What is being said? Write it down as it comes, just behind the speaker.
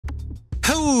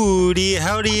Howdy,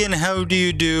 howdy, and how do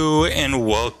you do, and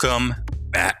welcome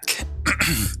back.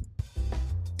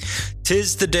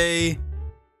 Tis the day,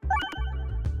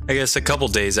 I guess a couple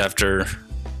days after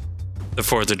the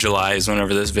 4th of July is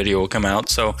whenever this video will come out,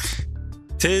 so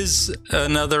tis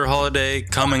another holiday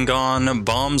come and gone.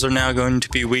 Bombs are now going to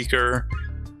be weaker,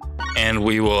 and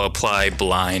we will apply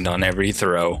blind on every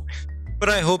throw. But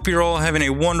I hope you're all having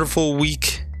a wonderful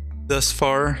week thus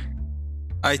far.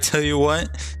 I tell you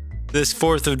what, this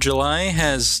 4th of July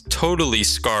has totally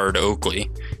scarred Oakley.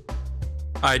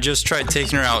 I just tried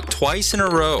taking her out twice in a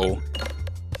row.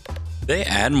 Did they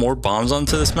add more bombs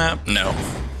onto this map? No.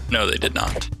 No, they did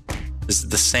not. This is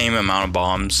the same amount of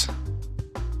bombs.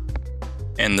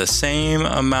 And the same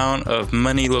amount of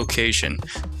money location.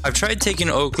 I've tried taking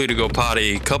Oakley to go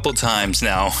potty a couple times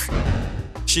now.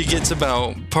 She gets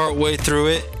about partway through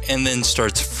it and then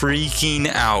starts freaking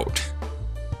out,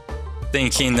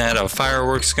 thinking that a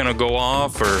firework's gonna go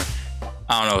off, or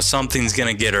I don't know, something's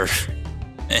gonna get her.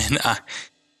 And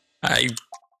I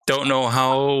don't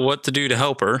know what to do to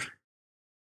help her.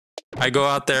 I go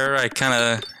out there, I kind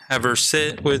of have her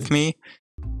sit with me,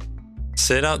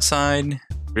 sit outside,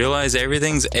 realize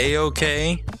everything's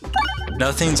a-okay,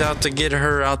 nothing's out to get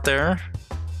her out there.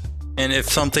 And if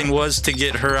something was to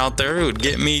get her out there, it would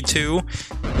get me too.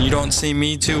 You don't see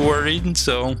me too worried,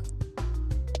 so.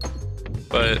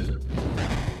 But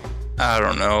I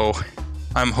don't know.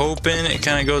 I'm hoping it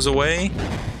kind of goes away,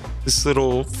 this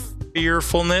little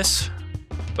fearfulness,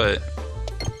 but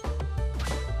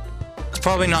it's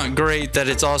probably not great that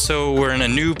it's also, we're in a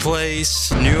new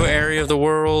place, new area of the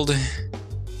world,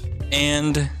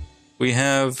 and we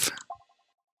have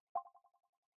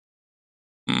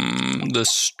the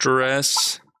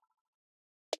stress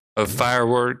of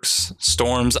fireworks,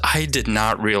 storms. I did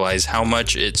not realize how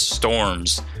much it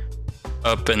storms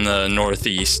up in the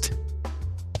Northeast.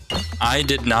 I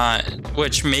did not,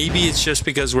 which maybe it's just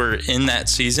because we're in that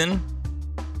season.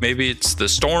 Maybe it's the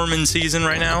storming season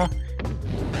right now,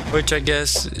 which I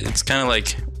guess it's kind of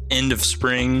like end of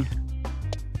spring,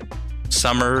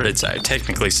 summer. It's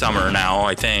technically summer now,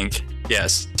 I think.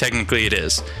 Yes, technically it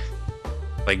is.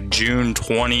 Like June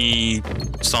 20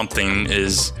 something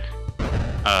is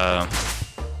the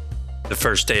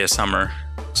first day of summer.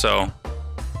 So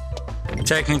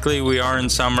technically we are in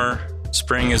summer.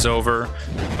 Spring is over,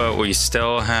 but we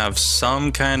still have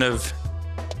some kind of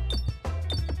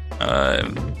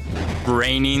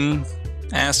raining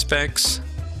aspects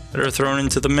that are thrown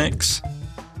into the mix.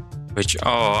 Which, oh,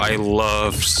 I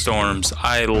love storms.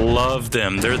 I love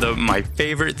them. They're my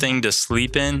favorite thing to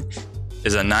sleep in,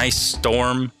 is a nice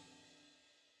storm.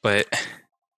 But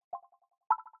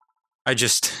I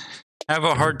just have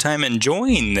a hard time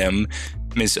enjoying them,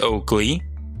 Miss Oakley.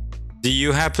 Do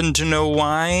you happen to know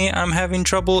why I'm having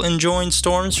trouble enjoying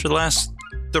storms for the last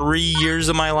 3 years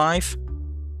of my life?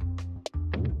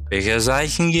 Because I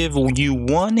can give you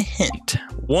one hint.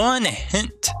 One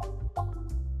hint.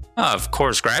 Oh, of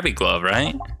course, Grabby Glove,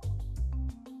 right?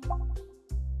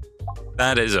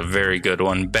 That is a very good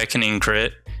one. Beckoning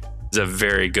Crit is a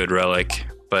very good relic,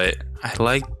 but I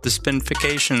like the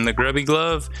spinification. The Grubby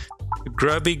Glove. The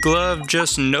Grubby Glove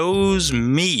just knows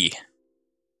me.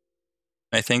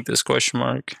 I think this question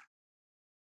mark.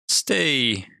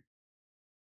 Stay.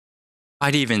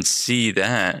 I'd even see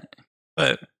that,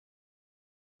 but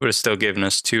would have still given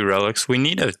us 2 relics. We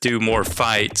need to do more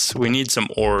fights. We need some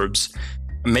orbs.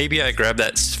 Maybe I grabbed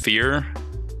that sphere.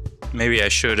 Maybe I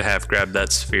should have grabbed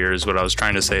that sphere is what I was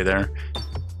trying to say there.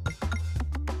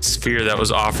 Sphere that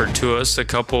was offered to us a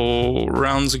couple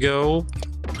rounds ago.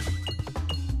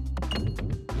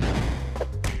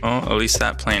 Oh, at least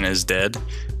that plant is dead.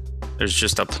 There's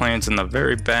just a plant in the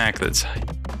very back that's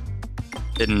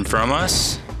hidden from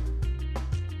us.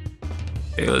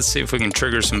 Okay, let's see if we can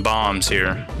trigger some bombs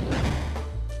here.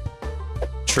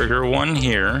 Trigger one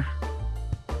here.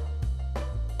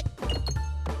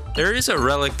 There is a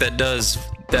relic that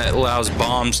allows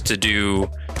bombs to do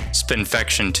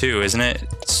spinfection too, isn't it?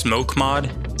 Smoke mod?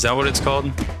 Is that what it's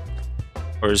called?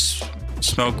 Or is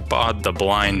Smoke mod the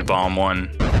blind bomb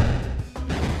one?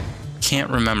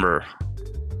 Can't remember.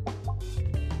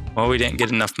 Well, we didn't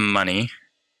get enough money.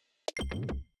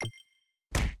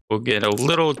 We'll get a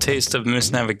little taste of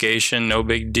misnavigation, no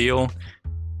big deal.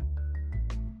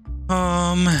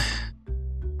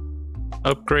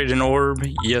 Upgrade an orb,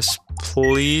 yes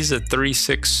please. A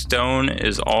 3/6 stone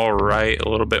is alright, a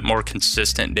little bit more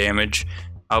consistent damage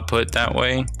output that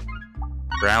way.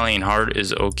 Rallying Heart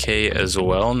is okay as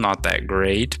well, not that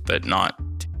great, but not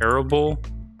terrible.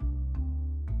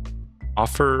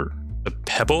 Offer the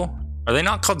Pebble? Are they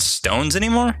not called stones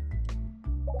anymore?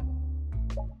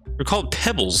 They're called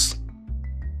pebbles.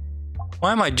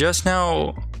 Why am I just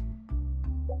now...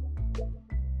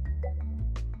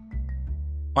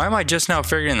 Why am I just now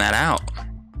figuring that out?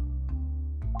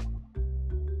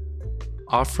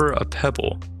 Offer a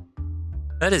pebble.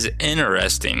 That is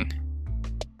interesting.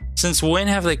 Since when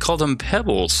have they called them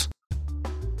pebbles?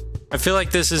 I feel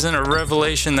like this isn't a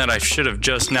revelation that I should have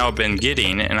just now been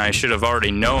getting, and I should have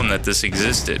already known that this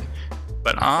existed.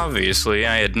 But obviously,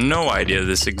 I had no idea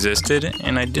this existed,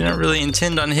 and I didn't really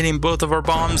intend on hitting both of our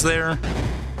bombs there.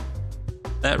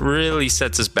 That really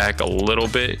sets us back a little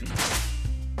bit.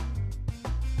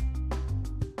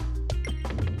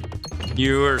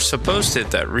 You were supposed to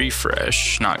hit that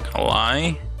refresh, not gonna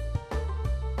lie.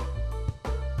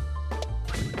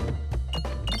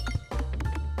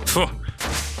 Phew.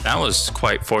 That was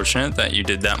quite fortunate that you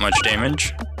did that much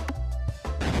damage.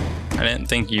 I didn't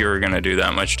think you were going to do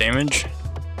that much damage.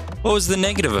 What was the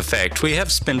negative effect? We have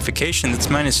spinification that's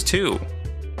 -2.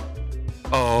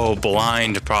 Oh,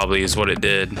 blind probably is what it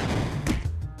did.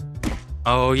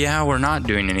 Oh yeah, we're not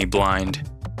doing any blind.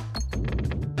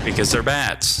 Because they're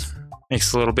bats.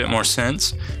 Makes a little bit more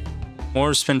sense.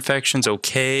 More spinfection's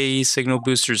okay. Signal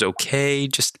booster's okay.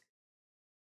 Just...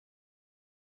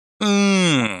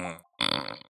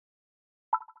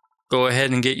 Go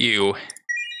ahead and get you.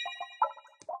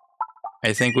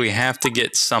 I think we have to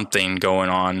get something going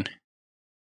on.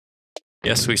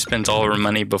 Yes, we spent all our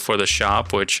money before the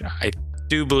shop, which I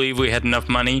do believe we had enough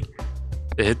money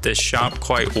to hit this shop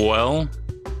quite well.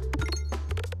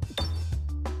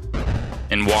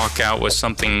 And walk out with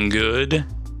something good.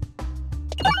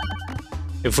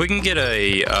 If we can get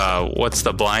a, what's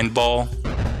the blind ball?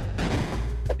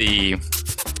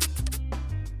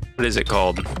 What is it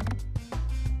called?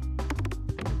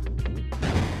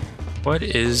 What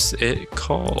is it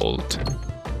called?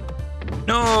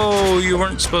 No, you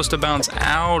weren't supposed to bounce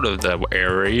out of the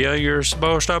area. You're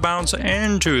supposed to bounce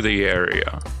into the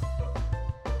area.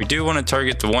 We do want to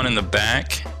target the one in the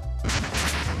back.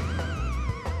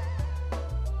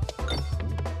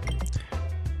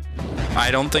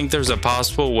 I don't think there's a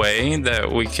possible way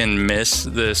that we can miss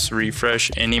this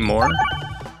refresh anymore.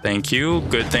 Thank you.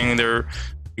 Good thing there...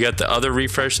 You got the other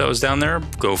refresh that was down there.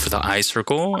 Go for the eye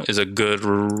circle. Is a good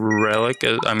relic,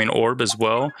 orb as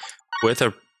well. With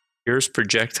a pierce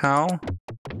projectile.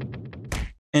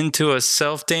 Into a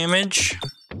self-damage.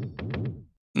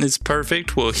 It's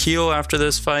perfect. We'll heal after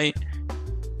this fight.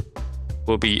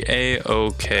 We'll be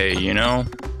a-okay, you know?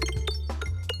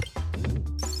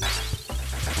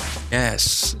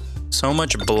 Yes. So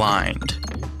much blind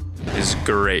is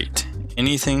great.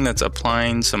 Anything that's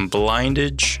applying some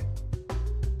blindage...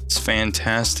 It's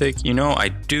fantastic. You know, I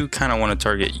do kind of want to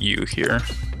target you here.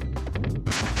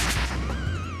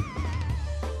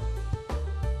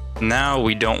 Now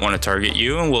we don't want to target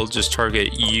you, and we'll just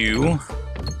target you.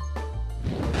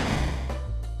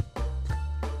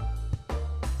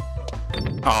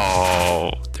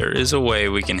 Oh, there is a way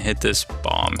we can hit this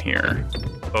bomb here.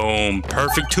 Boom.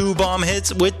 Perfect 2 bomb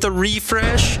hits with the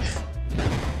refresh.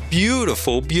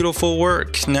 Beautiful, beautiful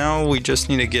work. Now we just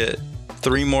need to get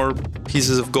 3 more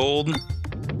pieces of gold.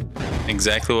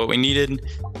 Exactly what we needed.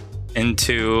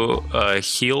 Into a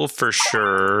heal for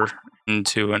sure.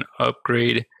 Into an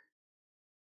upgrade.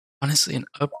 Honestly, an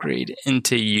upgrade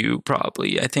into you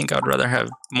probably. I think I'd rather have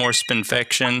more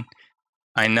spinfection.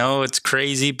 I know it's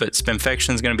crazy, but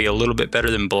spinfection is going to be a little bit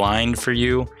better than blind for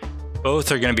you.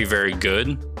 Both are going to be very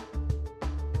good.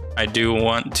 I do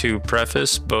want to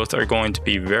preface, both are going to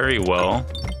be very well.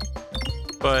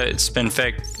 But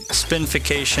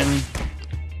spinfication,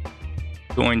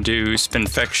 going to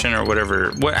spinfection or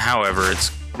whatever, however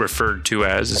it's referred to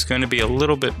as, is going to be a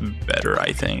little bit better,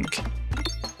 I think.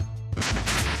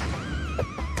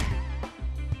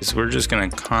 Because we're just going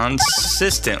to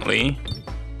consistently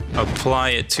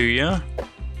apply it to you.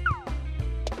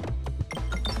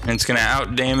 And it's going to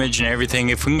out damage and everything.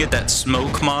 If we can get that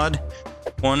smoke mod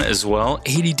one as well,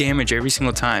 80 damage every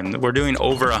single time. We're doing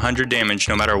over 100 damage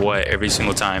no matter what every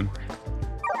single time.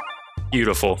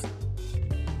 Beautiful.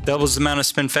 Doubles the amount of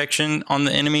spinfection on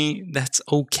the enemy. That's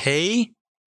okay,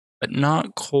 but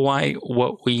not quite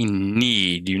what we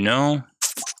need, you know?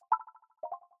 Let's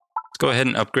go ahead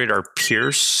and upgrade our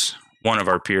Pierce. One of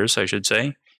our Pierce, I should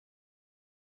say.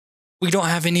 We don't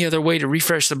have any other way to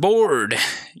refresh the board,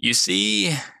 you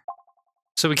see?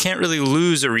 So we can't really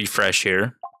lose a refresh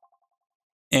here.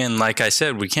 And like I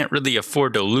said, we can't really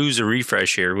afford to lose a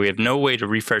refresh here. We have no way to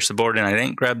refresh the board, and I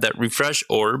didn't grab that refresh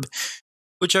orb.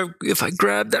 Which, if I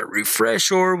grabbed that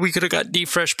refresh orb, we could have got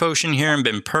defresh potion here and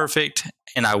been perfect.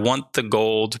 And I want the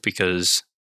gold because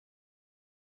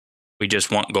we just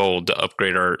want gold to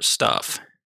upgrade our stuff.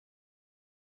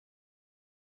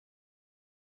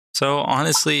 So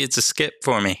honestly, it's a skip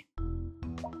for me.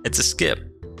 It's a skip.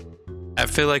 I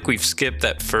feel like we've skipped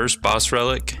that first boss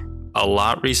relic a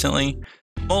lot recently.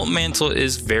 Molten Mantle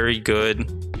is very good.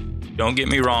 Don't get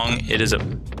me wrong, it is a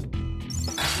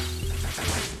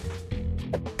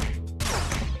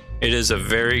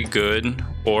very good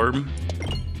orb.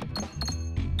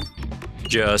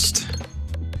 Just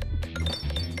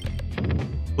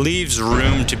leaves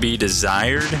room to be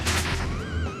desired.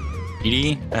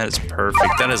 80? That is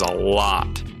perfect. That is a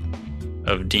lot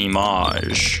of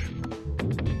damage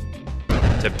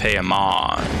to pay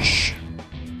homage.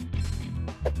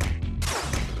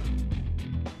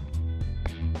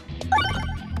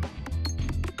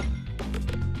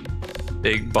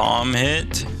 Big bomb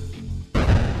hit.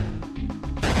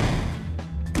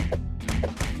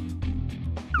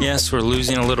 Yes, we're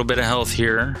losing a little bit of health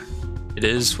here. It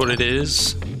is what it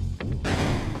is.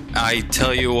 I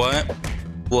tell you what,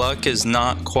 luck is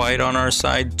not quite on our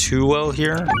side too well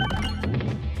here.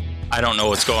 I don't know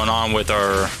what's going on with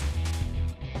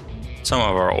some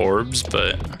of our orbs,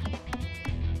 but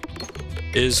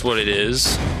is what it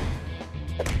is.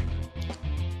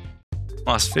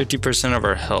 Lost 50% of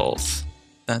our health.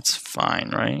 That's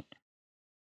fine, right?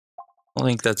 I don't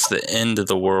think that's the end of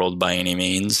the world by any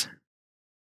means.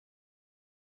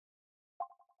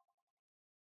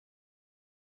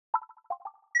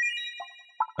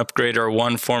 Upgrade our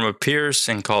one form of Pierce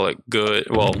and call it good.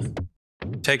 Well,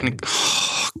 technically,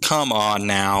 oh, come on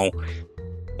now.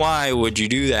 Why would you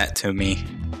do that to me?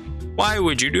 Why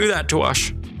would you do that to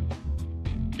us?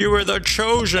 You were the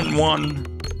chosen one.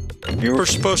 You were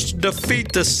supposed to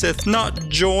defeat the Sith, not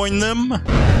join them.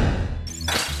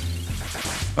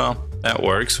 Well, that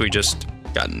works. We just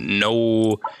got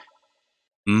no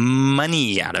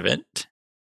money out of it.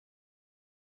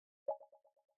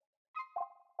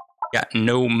 Got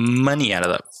no money out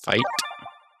of that fight.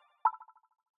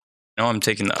 No, I'm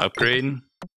taking the upgrade.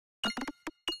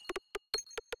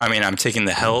 I mean, I'm taking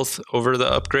the health over the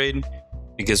upgrade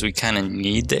because we kind of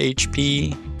need the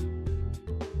HP.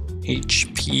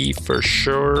 HP for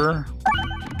sure.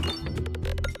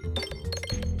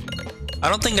 I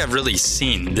don't think I've really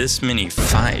seen this many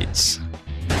fights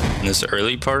in this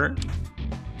early part.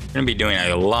 We're gonna be doing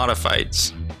a lot of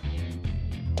fights.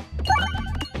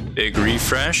 Big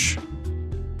refresh.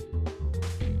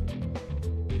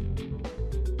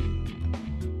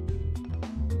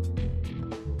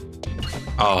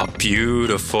 Oh,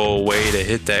 beautiful way to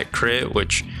hit that crit,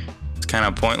 which is kind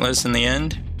of pointless in the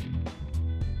end.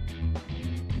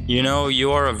 You know,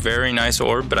 you are a very nice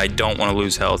orb, but I don't want to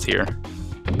lose health here.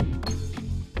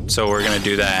 So we're going to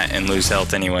do that and lose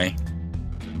health anyway.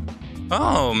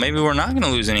 Oh, maybe we're not going to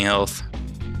lose any health.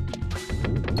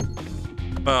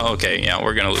 Well, okay, yeah,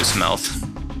 we're going to lose some health.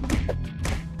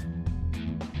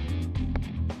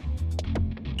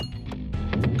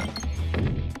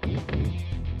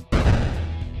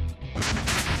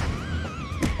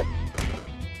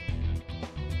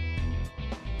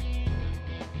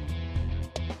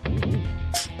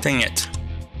 Dang it.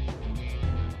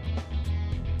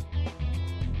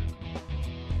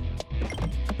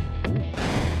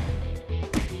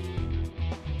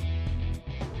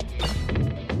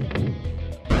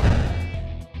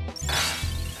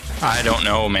 I don't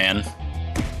know, man.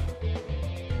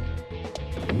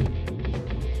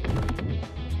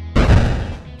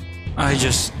 I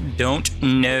just don't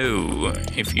know.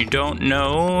 If you don't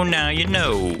know, now you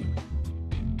know.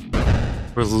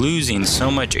 We're losing so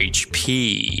much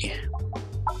HP.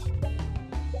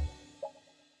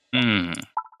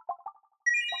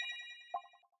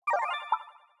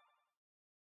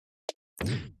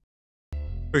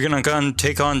 We're gonna go and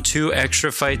take on 2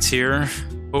 extra fights here.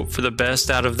 Hope for the best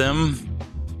out of them.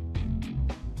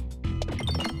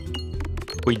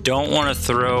 We don't want to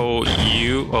throw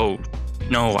you. Oh,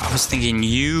 no, I was thinking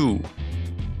you.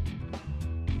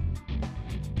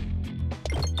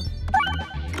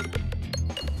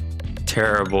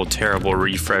 Terrible, terrible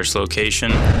refresh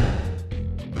location.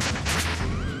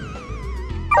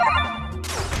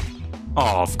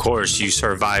 Oh, of course, you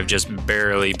survived just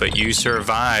barely, but you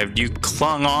survived. You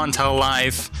clung on to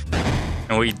life,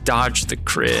 and we dodged the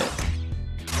crit.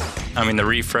 I mean, the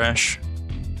refresh.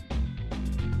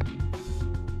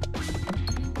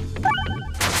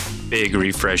 Big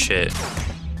refresh hit.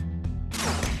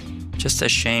 Just a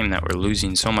shame that we're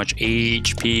losing so much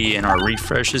HP and our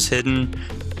refresh is hidden.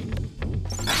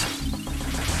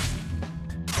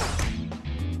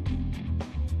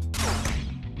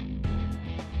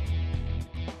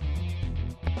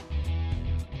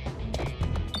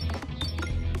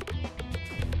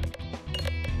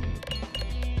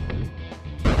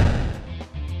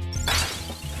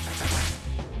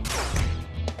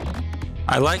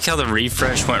 I like how the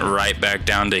refresh went right back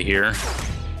down to here.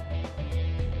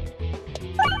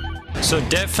 So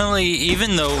definitely,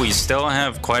 even though we still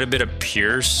have quite a bit of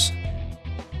Pierce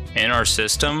in our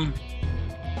system,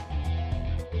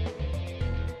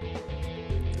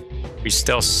 we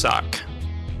still suck.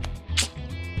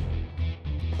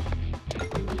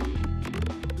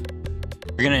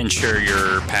 We're gonna ensure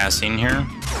you're passing here.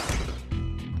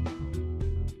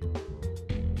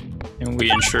 And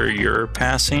we ensure you're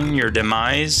passing your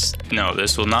demise. No,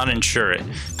 this will not ensure it.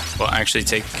 We'll actually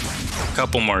take a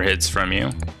couple more hits from you.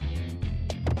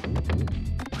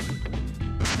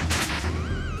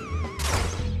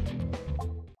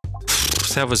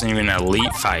 That wasn't even an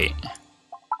elite fight.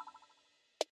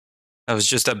 That was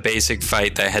just a basic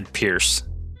fight that had Pierce.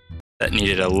 That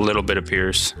needed a little bit of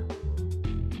Pierce.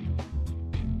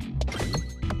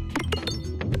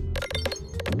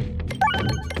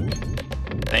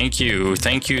 Thank you,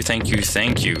 thank you, thank you,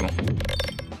 thank you.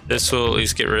 This will at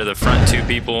least get rid of the front two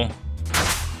people.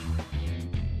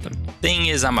 The thing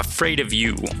is, I'm afraid of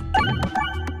you.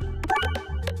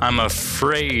 I'm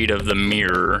afraid of the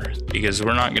mirror, because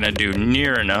we're not gonna do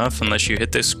near enough unless you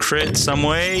hit this crit some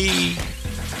way.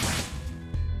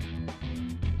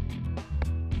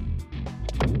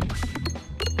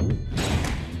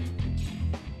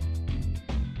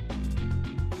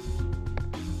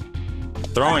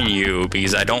 Throwing you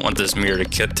because I don't want this mirror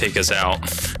to take us out.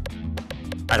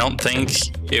 I don't think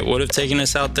it would have taken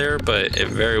us out there, but it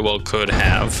very well could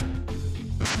have.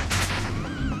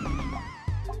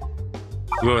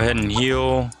 Go ahead and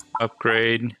heal,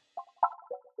 upgrade.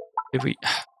 If we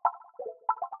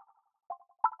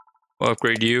we'll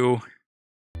upgrade you.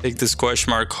 Take this question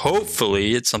mark.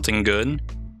 Hopefully it's something good.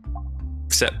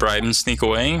 Accept bribe and sneak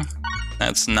away.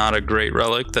 That's not a great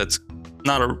relic. That's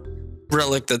not a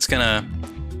relic that's gonna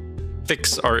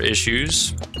fix our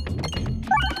issues.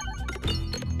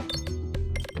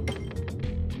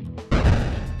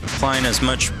 Applying as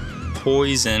much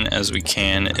poison as we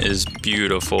can is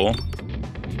beautiful.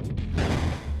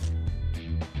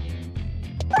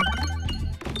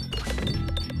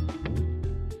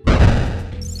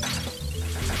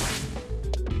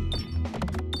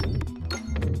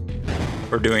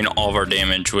 We're doing all of our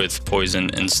damage with poison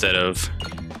instead of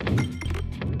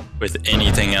with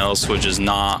anything else, which is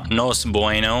not nos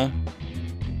bueno.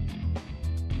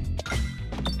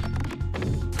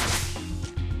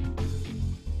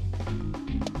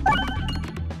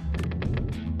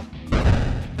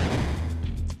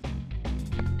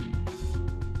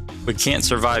 We can't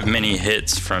survive many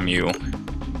hits from you,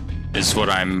 is what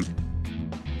I'm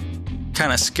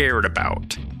kind of scared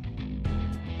about.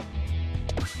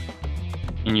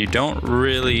 And you don't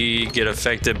really get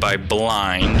affected by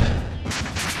blind.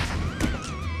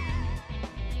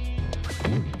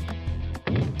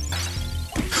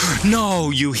 No,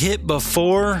 you hit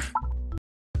before?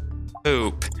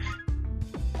 Poop.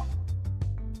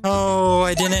 Oh,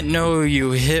 I didn't know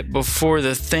you hit before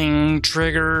the thing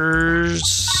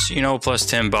triggers. You know, plus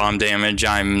 10 bomb damage.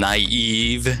 I'm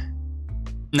naive.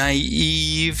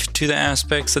 Naive to the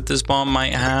aspects that this bomb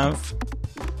might have.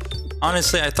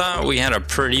 Honestly, I thought we had a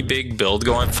pretty big build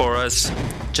going for us.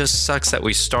 Just sucks that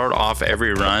we start off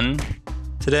every run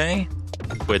today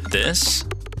with this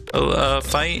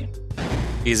fight.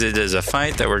 Because it is a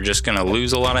fight that we're just gonna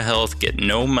lose a lot of health, get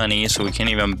no money, so we can't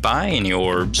even buy any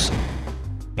orbs.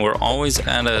 We're always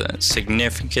at a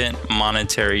significant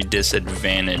monetary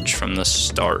disadvantage from the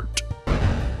start.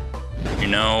 You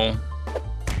know,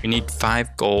 we need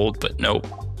 5 gold, but nope.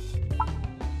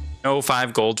 No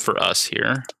 5 gold for us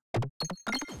here.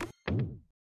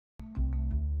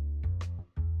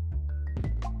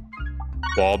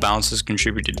 Wall bounces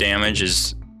contribute to damage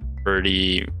is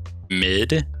pretty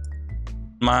mid in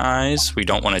my eyes. We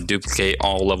don't want to duplicate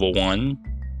all level 1.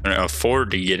 I don't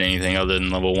afford to get anything other than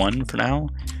level 1 for now.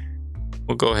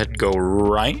 We'll go ahead and go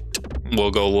right.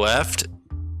 We'll go left.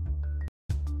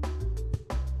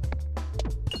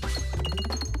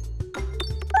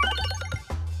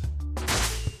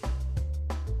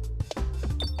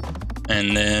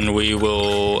 And then we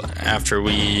will, after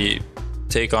we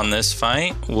take on this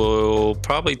fight, we'll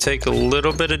probably take a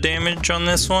little bit of damage on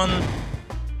this one.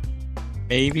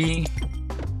 Maybe.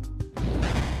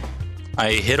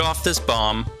 I hit off this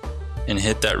bomb and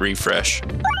hit that refresh.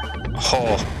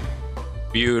 Oh,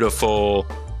 beautiful.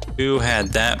 Who had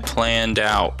that planned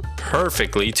out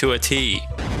perfectly to a T?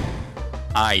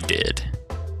 I did.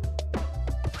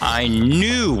 I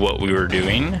knew what we were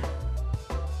doing.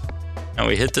 And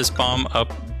we hit this bomb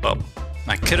up.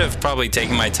 I could have probably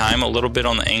taken my time a little bit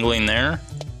on the angling there.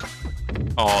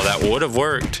 Oh, that would have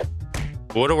worked.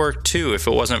 Would have worked too if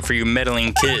it wasn't for you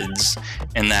meddling kids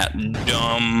and that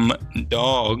dumb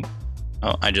dog.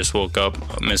 Oh, I just woke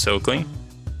up, Miss Oakley.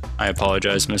 I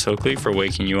apologize, Miss Oakley, for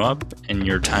waking you up in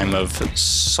your time of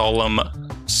solemn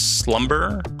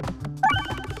slumber.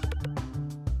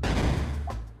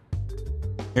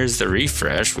 Here's the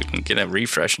refresh. We can get a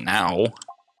refresh now.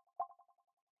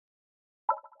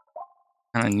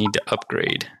 I need to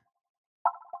upgrade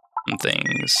some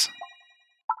things.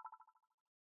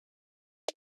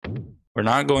 We're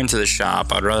not going to the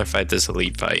shop. I'd rather fight this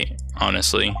elite fight,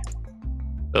 honestly.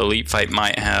 The elite fight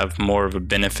might have more of a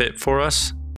benefit for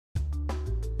us.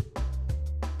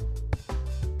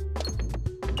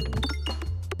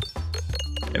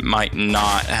 It might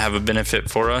not have a benefit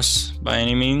for us by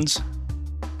any means.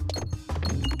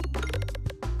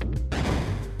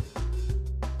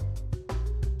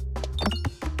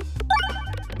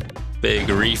 Big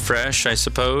refresh, I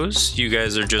suppose. You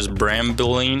guys are just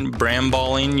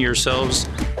bramballing yourselves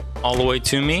all the way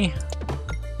to me.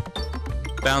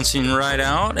 Bouncing right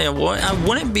out. I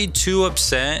wouldn't be too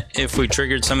upset if we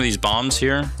triggered some of these bombs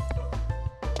here.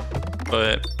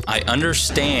 But I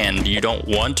understand you don't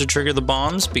want to trigger the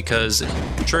bombs because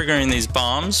triggering these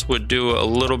bombs would do a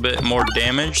little bit more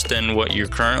damage than what you're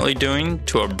currently doing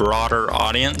to a broader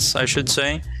audience, I should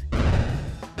say.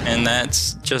 And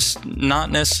that's just not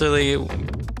necessarily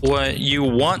what you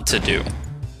want to do.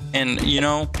 And you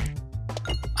know,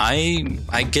 I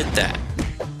get that.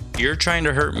 You're trying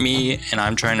to hurt me and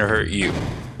I'm trying to hurt you.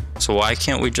 So why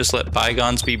can't we just let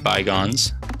bygones be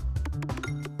bygones?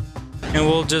 And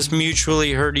we'll just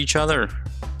mutually hurt each other.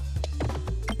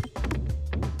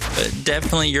 But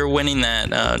definitely you're winning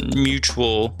that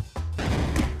mutual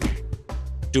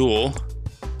duel.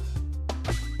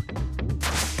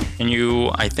 And you,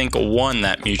 I think, won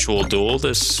that mutual duel.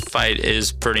 This fight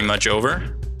is pretty much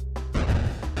over.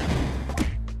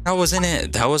 That wasn't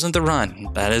it. That wasn't the run.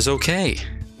 That is okay.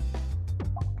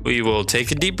 We will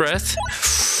take a deep breath.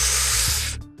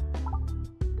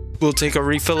 We'll take a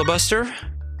refilibuster.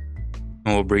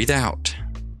 And we'll breathe out.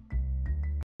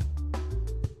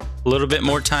 A little bit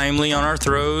more timely on our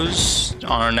throws,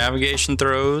 on our navigation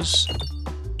throws.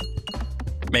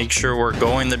 Make sure we're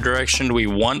going the direction we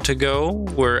want to go.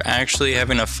 We're actually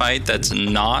having a fight that's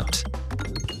not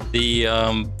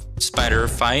the spider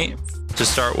fight to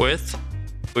start with,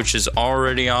 which is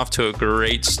already off to a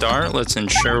great start. Let's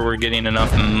ensure we're getting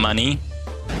enough money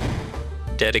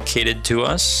dedicated to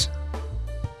us.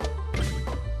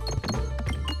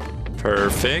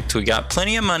 Perfect. We got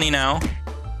plenty of money now.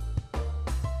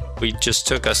 We just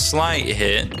took a slight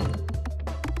hit.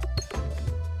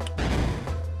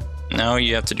 Now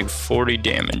you have to do 40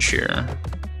 damage here.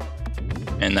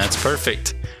 And that's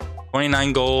perfect.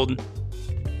 29 gold.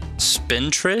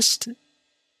 Spintrist?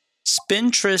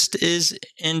 Spintrist is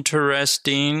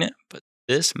interesting, but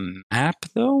this map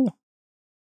though?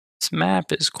 This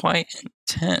map is quite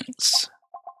intense.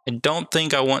 I don't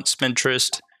think I want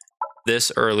Spintrist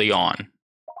this early on.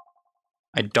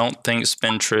 I don't think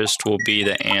Spintrist will be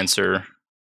the answer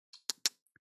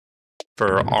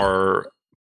for our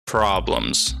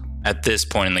problems at this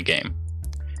point in the game.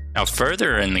 Now,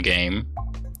 further in the game,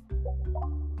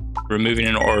 removing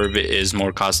an orb is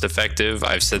more cost effective.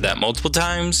 I've said that multiple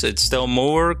times. It's still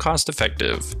more cost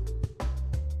effective.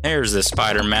 There's the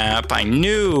spider map. I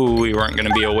knew we weren't going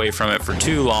to be away from it for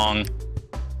too long.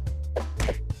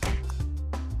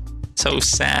 So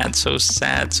sad, so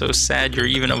sad, so sad. You're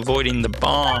even avoiding the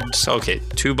bombs. Okay,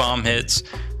 2 bomb hits.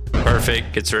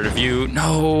 Perfect. Gets rid of you.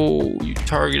 No, you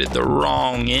targeted the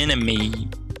wrong enemy.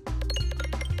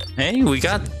 Hey, we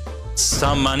got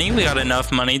some money. We got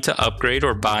enough money to upgrade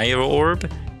or buy an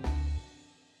orb.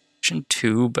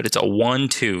 2, but it's a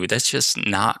 1-2. That's just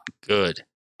not good.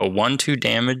 A 1-2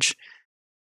 damage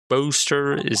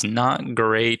booster is not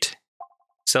great.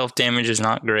 Self damage is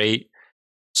not great.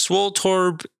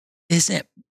 Swoltorb isn't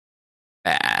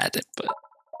bad, but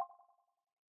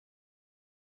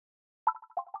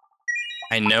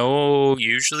I know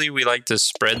usually we like to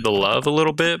spread the love a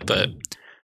little bit, but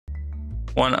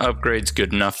 1 upgrade's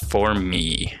good enough for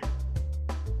me.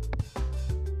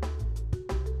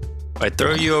 If I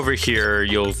throw you over here,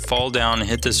 you'll fall down and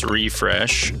hit this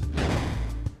refresh. If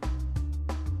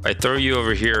I throw you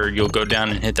over here, you'll go down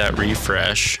and hit that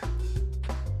refresh.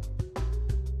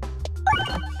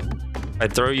 I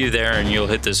throw you there and you'll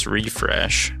hit this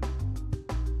refresh.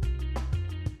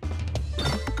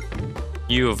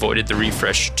 You avoided the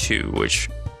refresh too, which,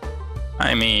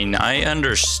 I mean, I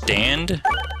understand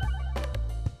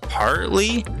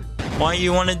partly why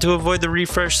you wanted to avoid the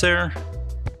refresh there.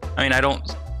 I mean, I don't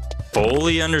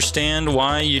fully understand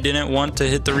why you didn't want to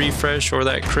hit the refresh or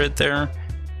that crit there.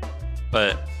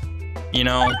 But, you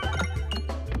know,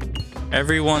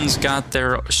 everyone's got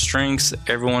their strengths,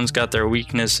 everyone's got their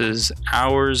weaknesses.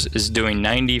 Ours is doing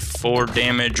 94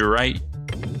 damage right.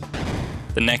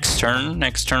 The next turn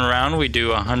around, we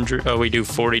do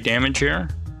 40 damage here.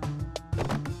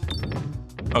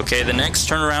 Okay, the next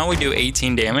turn around, we do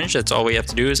 18 damage. That's all we have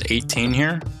to do is 18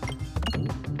 here.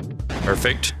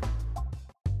 Perfect.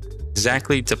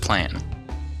 Exactly to plan.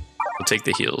 We'll take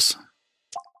the heals.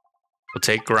 We'll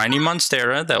take Grinding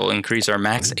Monstera. That will increase our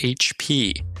max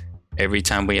HP every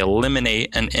time we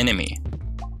eliminate an enemy.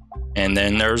 And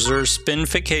then there's our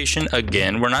Spinification.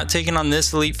 Again, we're not taking on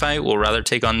this elite fight. We'll rather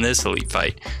take on this elite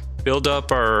fight. Build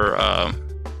up our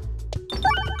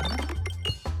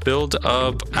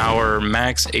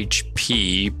max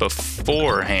HP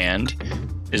beforehand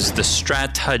is the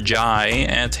strategy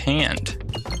at hand.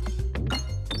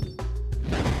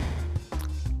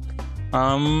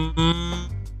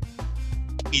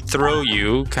 We throw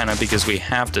you, kind of because we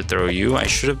have to throw you. I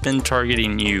should have been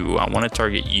targeting you. I want to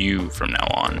target you from now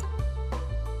on.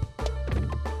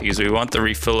 Because we want the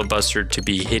Refilibuster to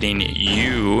be hitting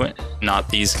you, not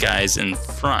these guys in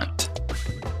front.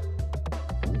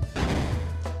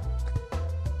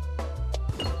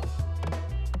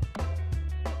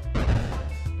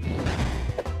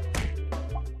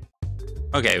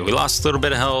 Okay, we lost a little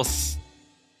bit of health.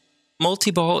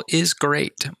 Multi-ball is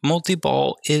great.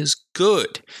 Multi-ball is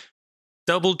good.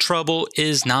 Double trouble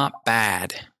is not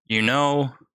bad, you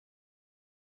know?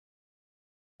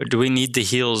 But do we need the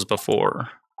heals before?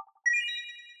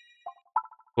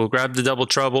 We'll grab the double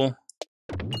trouble.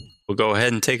 We'll go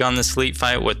ahead and take on this elite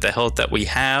fight with the health that we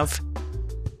have.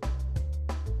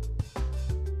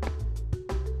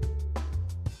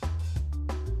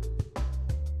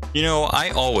 You know,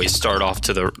 I always start off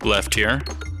to the left here.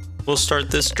 We'll start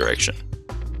this direction.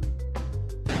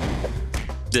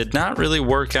 Did not really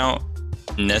work out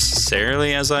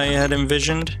necessarily as I had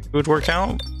envisioned it would work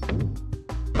out,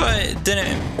 but it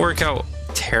didn't work out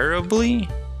terribly.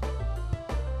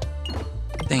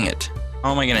 Dang it.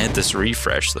 How am I gonna hit this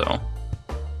refresh though?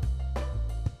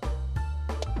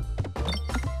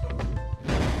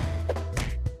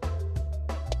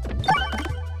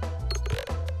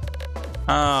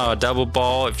 Oh, double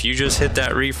ball. If you just hit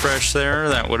that refresh there,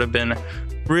 that would have been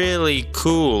really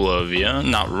cool of you.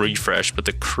 Not refresh, but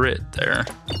the crit there.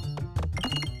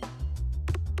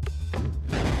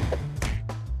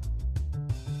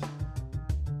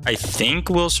 I think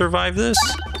we'll survive this.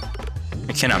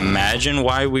 I can imagine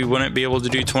why we wouldn't be able to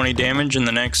do 20 damage in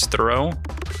the next throw.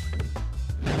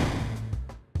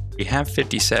 We have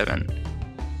 57.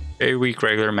 Very weak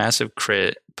regular, massive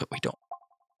crit, but we don't.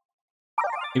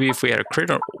 Maybe if we had a crit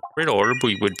orb,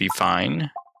 we would be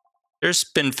fine. There's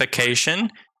Spinification.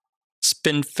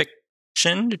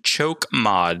 Spinification Choke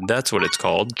Mod. That's what it's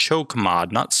called. Choke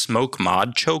Mod, not Smoke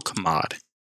Mod. Choke Mod.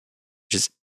 Which is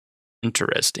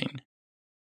interesting.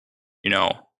 You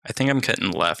know, I think I'm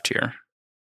cutting left here.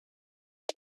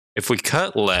 If we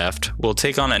cut left, we'll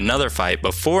take on another fight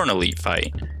before an elite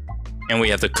fight. And we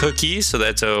have the cookie, so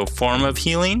that's a form of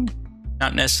healing.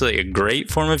 Not necessarily a great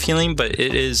form of healing, but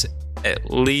it is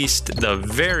at least, the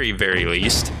very, very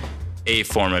least, a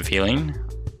form of healing.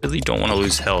 Really don't want to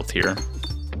lose health here.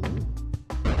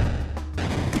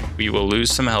 We will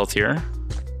lose some health here.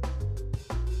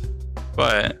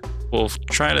 But we'll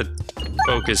try to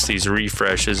focus these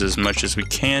refreshes as much as we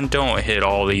can. Don't hit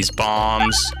all these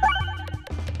bombs.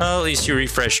 Well, at least you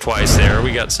refreshed twice there.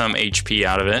 We got some HP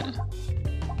out of it.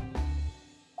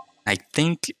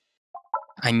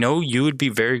 I know you would be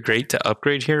very great to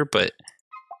upgrade here, but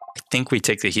I think we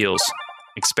take the heals,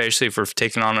 especially if we're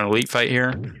taking on an elite fight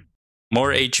here.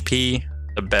 More HP,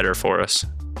 the better for us.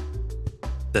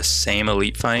 The same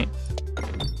elite fight.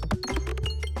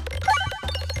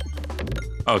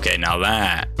 Okay, now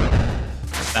that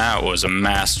was a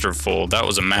masterful, that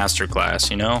was a masterclass,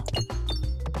 you know?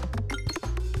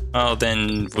 Well,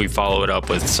 then we follow it up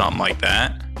with something like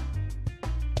that.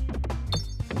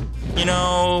 You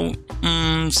know,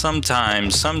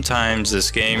 sometimes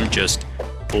this game just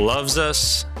loves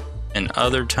us, and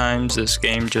other times this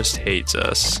game just hates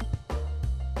us.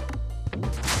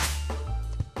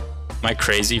 Am I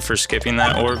crazy for skipping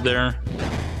that orb there?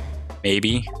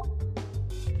 Maybe.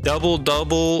 Double,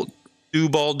 double, do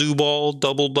ball,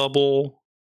 double, double.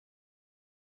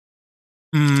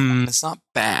 It's not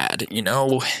bad, you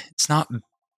know? It's not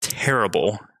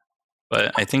terrible,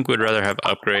 but I think we'd rather have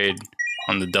upgrade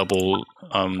on the double,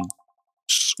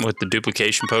 with the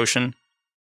duplication potion.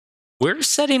 We're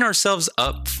setting ourselves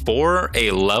up for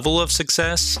a level of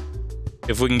success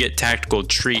if we can get tactical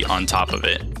treat on top of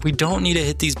it. We don't need to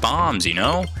hit these bombs, you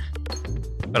know?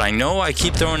 But I know I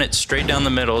keep throwing it straight down the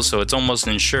middle, so it's almost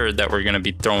ensured that we're going to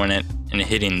be throwing it and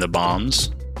hitting the bombs.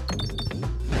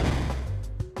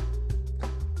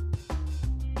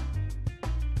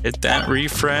 Hit that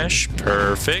refresh.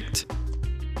 Perfect.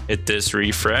 Hit this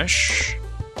refresh.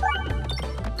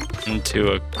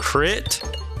 Into a crit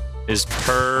is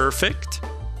perfect.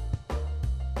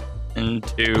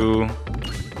 Into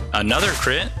another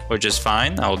crit, which is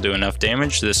fine. I'll do enough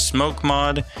damage. This smoke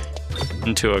mod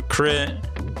into a crit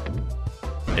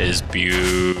is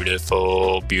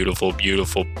beautiful, beautiful,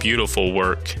 beautiful, beautiful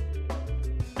work.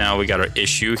 Now we got our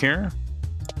issue here.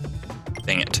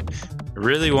 Dang it. I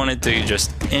really wanted to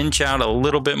just inch out a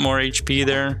little bit more HP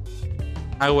there.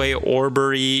 Highway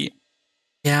Orbery.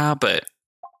 Yeah, but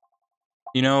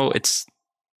you know,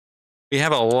 we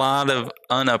have a lot of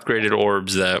unupgraded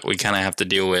orbs that we kind of have to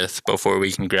deal with before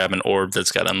we can grab an orb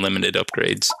that's got unlimited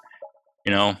upgrades.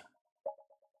 You know?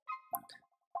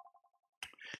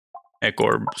 Heck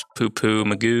orbs, poo-poo,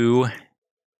 magoo.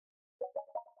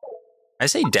 I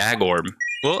say dag orb.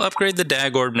 We'll upgrade the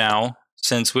dag orb now,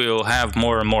 since we'll have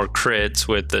more and more crits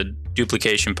with the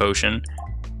duplication potion.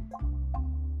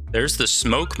 There's the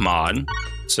smoke mod.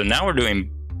 So now we're doing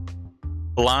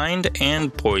blind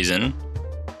and poison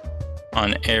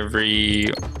on every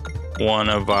one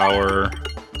of our...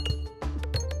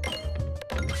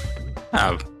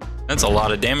 Oh, that's a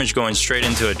lot of damage going straight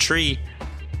into a tree.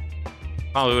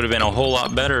 Probably would have been a whole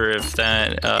lot better if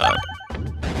that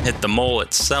hit the mole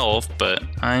itself, but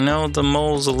I know the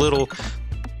mole's a little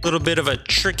bit of a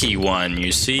tricky one,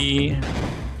 you see?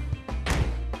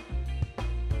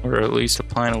 Or at least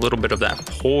applying a little bit of that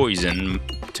poison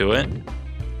to it.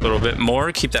 A little bit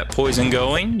more, keep that poison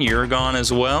going. You're gone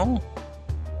as well.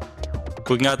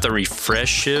 We got the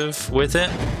refreshive with it.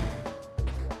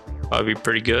 Probably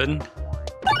pretty good.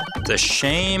 It's a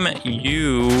shame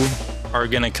you are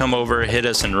gonna come over, hit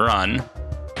us, and run.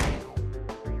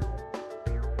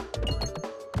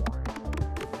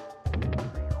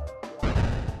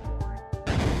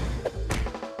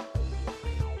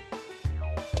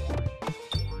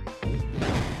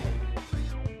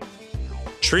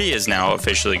 Tree is now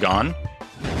officially gone,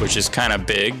 which is kind of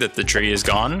big that the tree is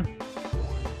gone.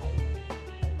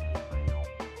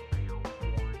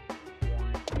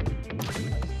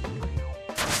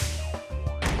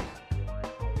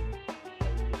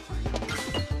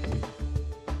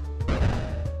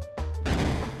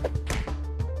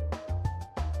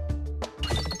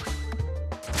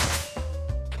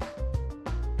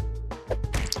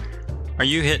 Are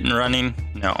you hit and running?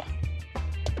 No.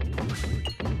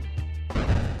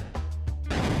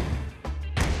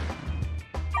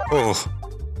 Oh,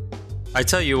 I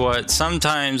tell you what,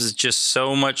 sometimes it's just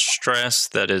so much stress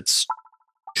that it's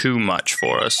too much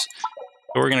for us.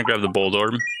 So we're gonna grab the Bold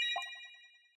Orb.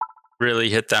 Really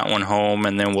hit that one home,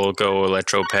 and then we'll go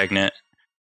Electro-Pegnet.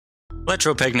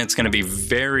 Electro-Pegnet's gonna be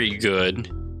very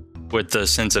good with the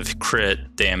sense of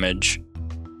crit damage.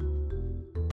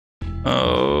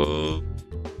 Oh.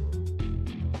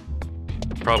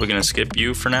 Probably gonna skip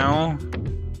you for now.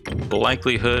 The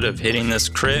likelihood of hitting this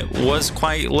crit was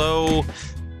quite low,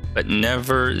 but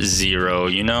never zero.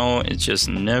 You know, it's just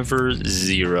never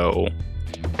zero.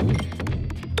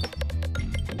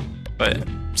 But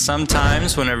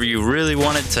sometimes whenever you really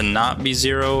want it to not be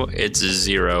zero, it's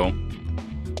zero.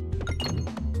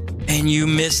 And you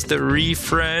missed the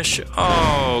refresh.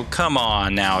 Oh, come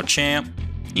on now, champ.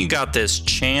 You got this,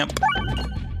 champ.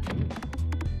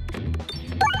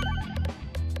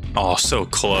 Oh, so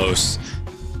close.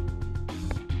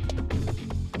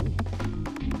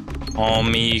 Call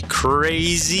me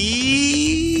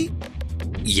crazy.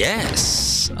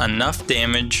 Yes, enough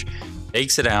damage.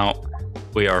 Takes it out.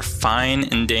 We are fine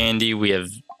and dandy. We have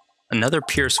another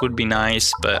pierce would be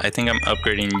nice, but I think I'm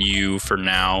upgrading you for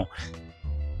now.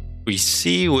 We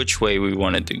see which way we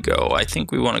wanted to go. I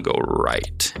think we want to go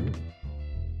right.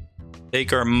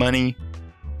 Take our money,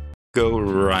 go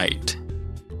right.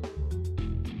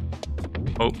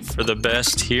 Hope for the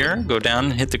best here. Go down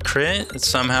and hit the crit.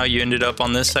 Somehow you ended up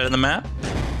on this side of the map.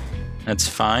 That's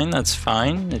fine, that's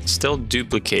fine. It's still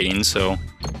duplicating, so...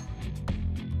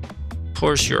 Of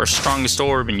course, you're our strongest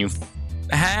orb, and you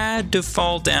had to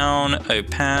fall down a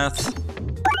path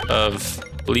of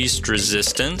least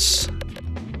resistance.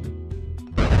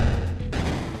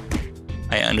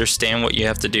 I understand what you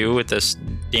have to do with this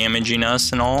damaging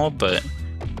us and all, but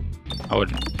I would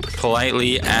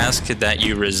politely ask that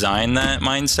you resign that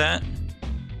mindset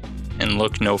and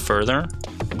look no further.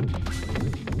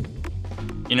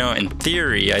 You know, in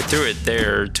theory, I threw it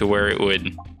there to where it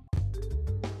would...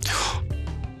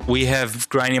 We have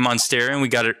Grinding Monster and we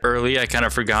got it early. I kind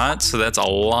of forgot, so that's a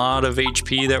lot of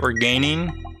HP that we're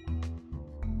gaining.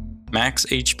 max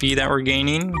HP that we're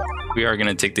gaining. We are going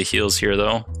to take the heals here,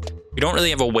 though. We don't really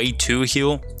have a way to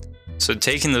heal. So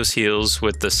taking those heals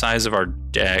with the size of our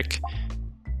deck...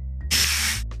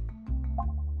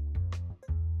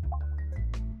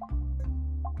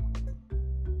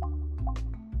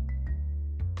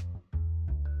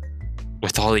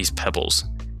 with all these pebbles,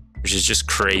 which is just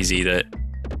crazy that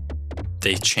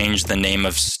they changed the name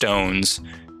of stones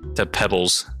to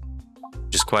pebbles,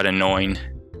 which is quite annoying.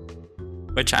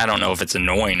 Which I don't know if it's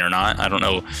annoying or not. I don't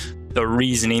know the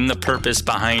reasoning, the purpose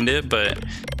behind it, but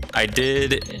I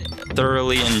did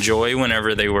thoroughly enjoy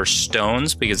whenever they were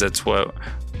stones because that's what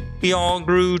we all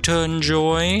grew to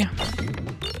enjoy.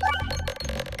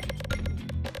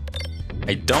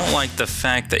 I don't like the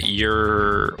fact that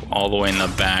you're all the way in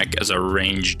the back as a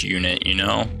ranged unit, you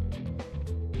know?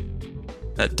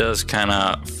 That does kind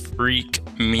of freak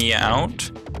me out.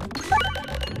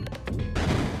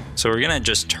 So we're gonna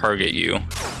just target you.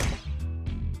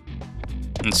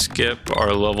 And skip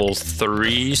our level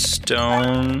 3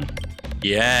 stone.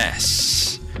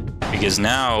 Yes! Because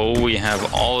now we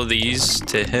have all of these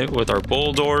to hit with our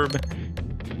bold orb.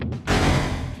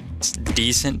 It's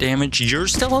decent damage. You're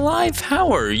still alive?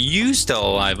 How are you still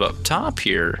alive up top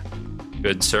here?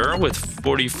 Good, sir, with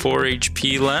 44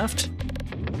 HP left.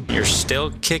 You're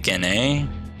still kicking, eh?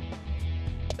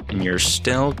 And you're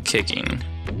still kicking.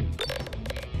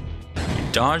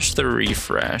 You dodged the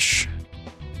refresh,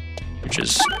 which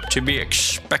is to be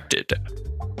expected.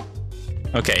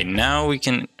 Okay, now we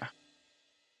can...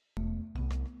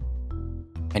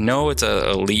 I know it's an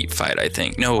elite fight, I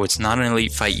think. No, it's not an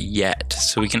elite fight yet,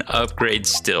 so we can upgrade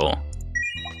still.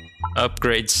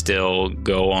 Upgrade still,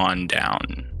 go on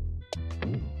down.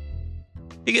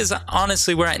 Because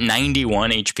honestly, we're at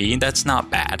 91 HP. That's not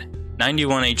bad.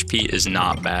 91 HP is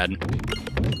not bad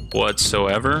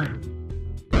whatsoever.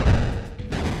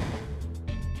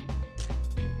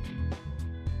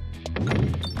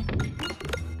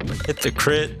 Hit the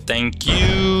crit. Thank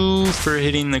you for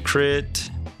hitting the crit.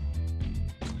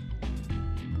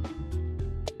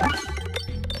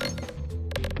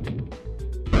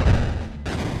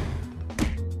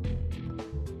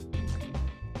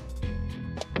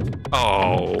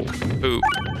 Oh, poop.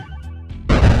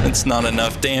 It's not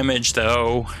enough damage,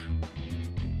 though.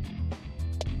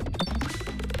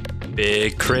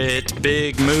 Big crit,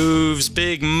 big moves,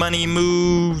 big money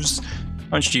moves.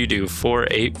 How much do you do?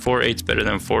 4-8. 4-8's better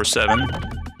than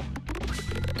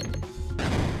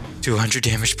 4-7. 200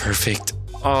 damage, perfect.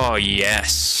 Oh,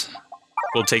 yes.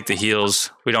 We'll take the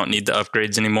heals. We don't need the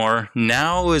upgrades anymore.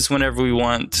 Now is whenever we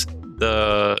want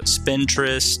the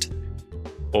Spintrist,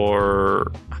 or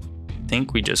I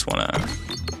think we just want to...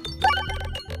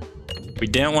 We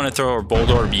didn't want to throw our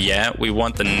Bold Orb yet. We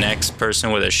want the next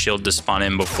person with a shield to spawn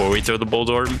in before we throw the Bold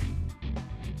Orb.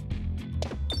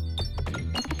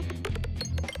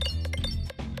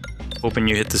 Hoping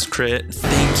you hit this crit.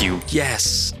 Thank you.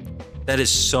 Yes. That is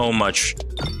so much.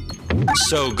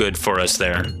 So good for us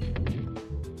there.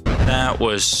 That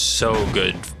was so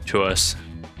good to us.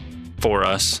 For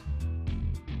us,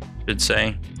 I should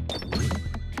say.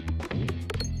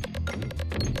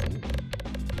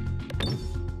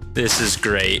 This is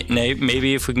great.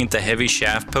 Maybe if we can get the heavy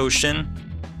shaft potion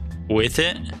with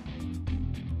it,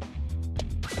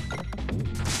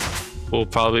 we'll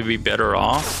probably be better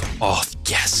off. Oh,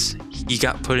 yes. He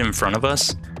got put in front of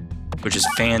us, which is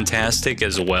fantastic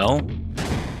as well.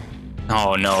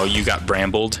 Oh, no, you got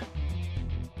brambled,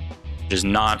 which is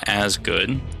not as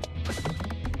good.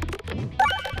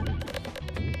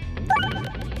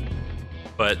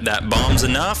 But that bomb's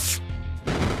enough.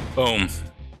 Boom.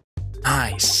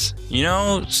 Nice. You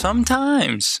know,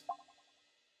 sometimes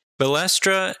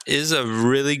Balestra is a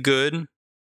really good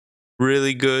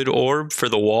orb for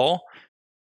the wall.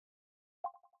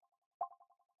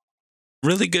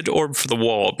 Really good orb for the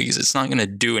wall because it's not going to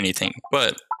do anything,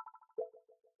 but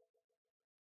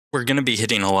we're going to be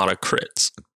hitting a lot of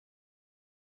crits.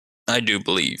 I do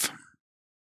believe.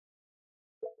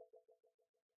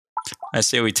 I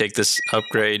say we take this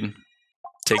upgrade,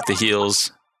 take the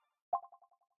heals.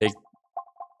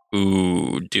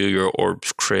 Ooh, do your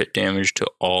orbs crit damage to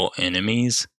all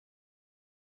enemies.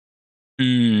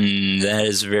 That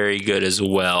is very good as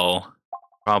well.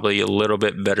 Probably a little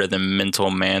bit better than Mental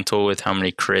Mantle with how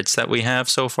many crits that we have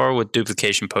so far with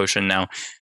Duplication Potion. Now,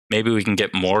 maybe we can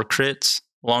get more crits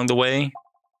along the way.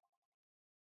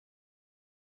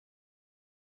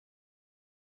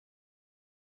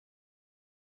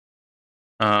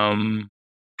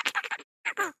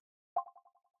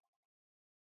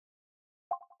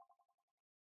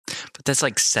 But that's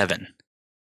like 7.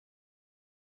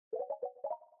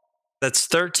 That's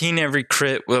 13 every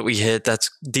crit what we hit.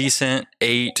 That's decent.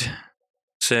 8,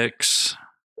 6.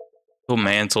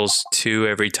 Mantles 2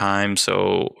 every time.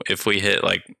 So if we hit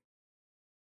like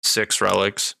 6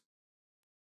 relics,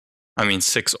 I mean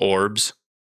 6 orbs,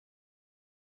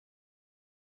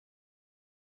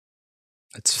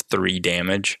 that's 3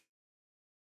 damage.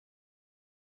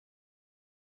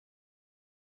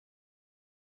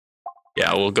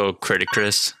 Yeah, we'll go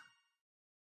Criticris.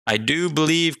 I do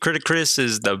believe Criticris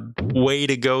is the way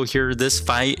to go here. This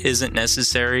fight isn't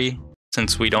necessary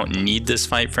since we don't need this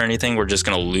fight for anything. We're just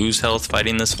going to lose health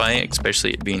fighting this fight,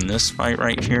 especially it being this fight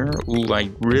right here. Ooh, I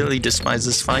really despise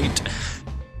this fight.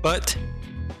 But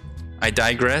I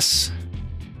digress.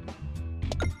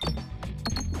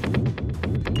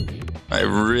 I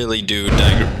really do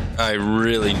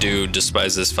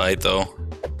despise this fight, though.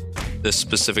 This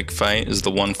specific fight is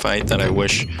the one fight that I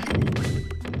wish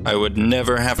I would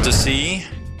never have to see.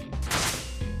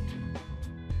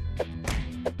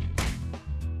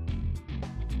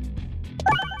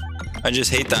 I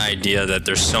just hate the idea that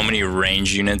there's so many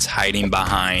range units hiding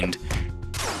behind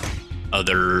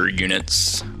other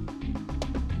units.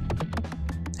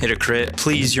 Hit a crit.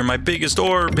 Please, you're my biggest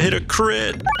orb. Hit a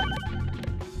crit.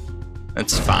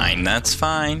 That's fine. That's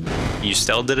fine. You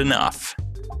still did enough.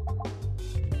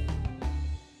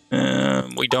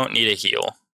 We don't need a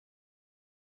heal.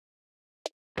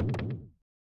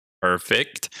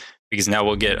 Perfect. Because now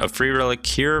we'll get a free relic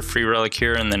here,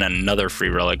 and then another free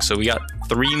relic. So we got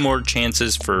 3 more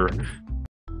chances for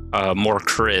more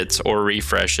crits or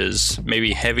refreshes.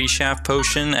 Maybe heavy shaft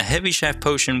potion. A heavy shaft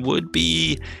potion would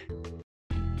be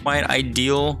quite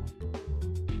ideal.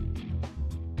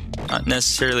 Not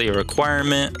necessarily a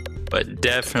requirement, but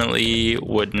definitely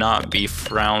would not be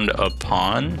frowned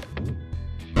upon.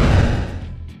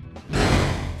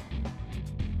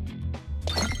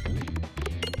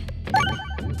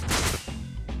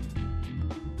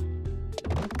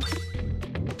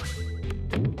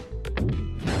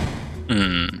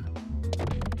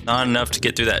 Not enough to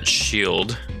get through that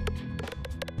shield,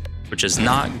 which is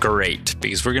not great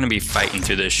because we're going to be fighting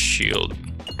through this shield.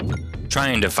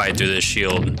 Trying to fight through this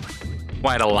shield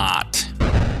quite a lot.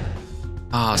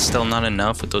 Ah, still not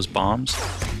enough with those bombs.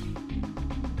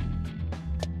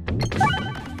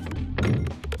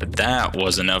 But that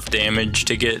was enough damage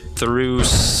to get through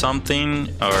something,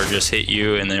 or just hit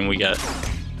you and then we got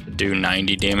to do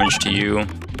 90 damage to you.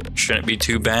 Shouldn't be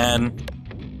too bad.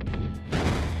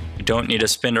 We don't need to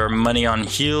spend our money on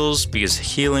heals because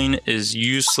healing is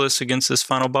useless against this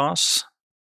final boss.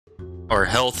 Or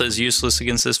health is useless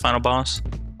against this final boss.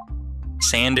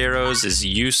 Sand arrows is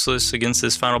useless against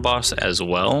this final boss as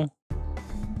well.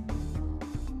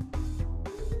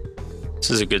 This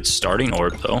is a good starting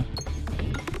orb though.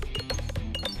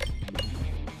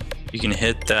 You can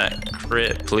hit that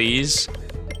crit, please.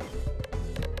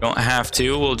 Don't have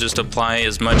to, we'll just apply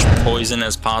as much poison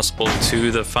as possible to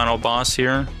the final boss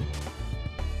here.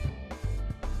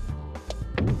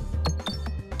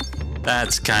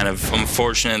 That's kind of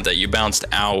unfortunate that you bounced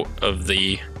out of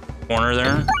the corner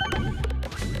there.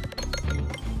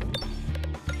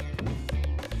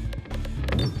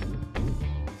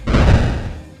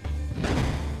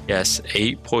 Yes,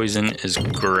 8 poison is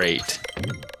great.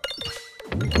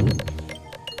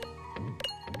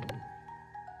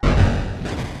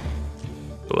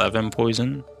 $11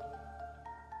 poison.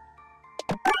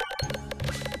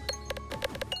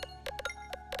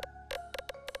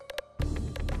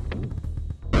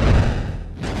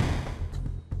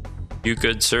 You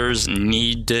good sirs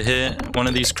need to hit one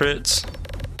of these crits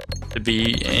to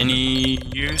be any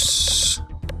use.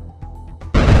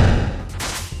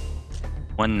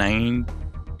 190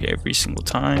 every single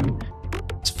time.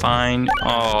 It's fine.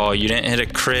 Oh, you didn't hit a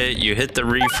crit. You hit the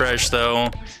refresh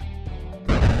though.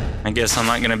 I guess I'm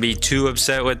not going to be too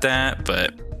upset with that,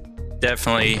 but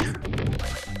definitely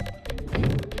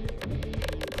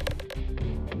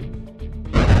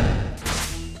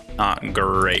not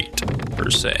great per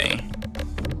se.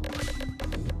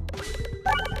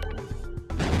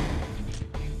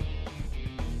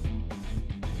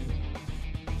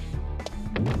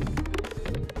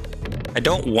 I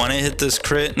don't want to hit this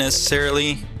crit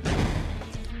necessarily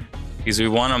because we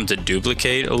want them to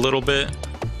duplicate a little bit.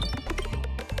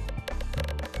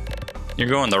 You're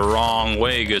going the wrong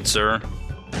way, good sir.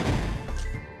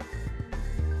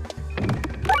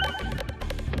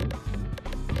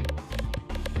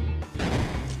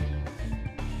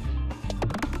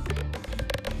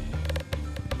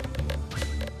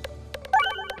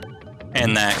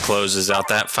 And that closes out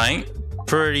that fight.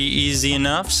 Pretty easy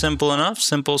enough, simple enough,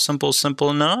 simple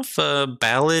enough.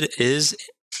 Ballad is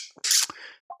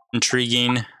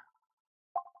intriguing.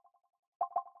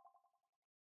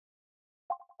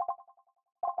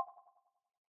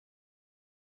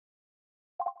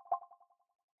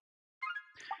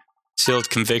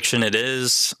 Sealed Conviction it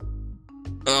is.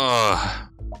 Ugh.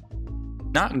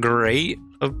 Not great.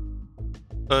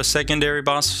 A secondary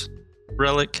boss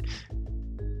relic.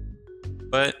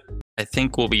 But I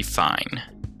think we'll be fine.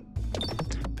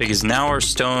 Because now our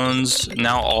stones,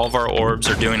 now all of our orbs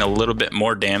are doing a little bit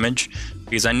more damage.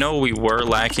 Because I know we were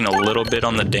lacking a little bit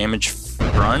on the damage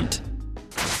front.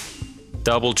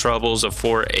 Double Troubles of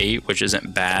 4-8, which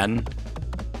isn't bad.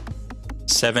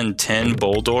 7-10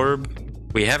 Bold Orb.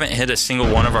 We haven't hit a single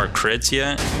one of our crits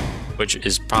yet, which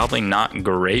is probably not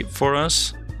great for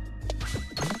us.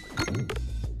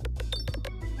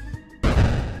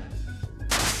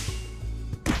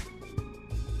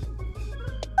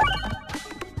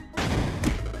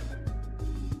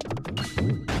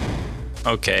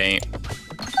 Okay,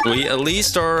 we at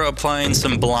least are applying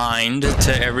some blind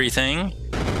to everything.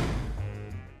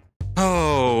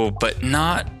 Oh, but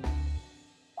not...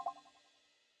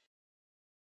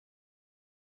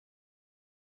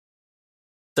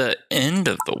 the end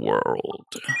of the world.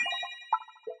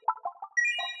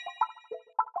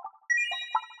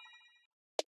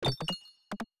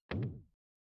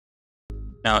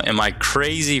 Now, am I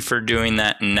crazy for doing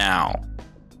that now?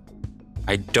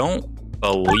 I don't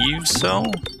believe so.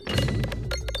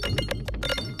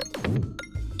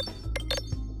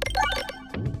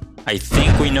 I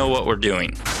think we know what we're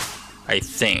doing. I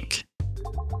think.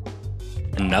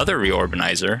 Another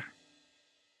reorganizer.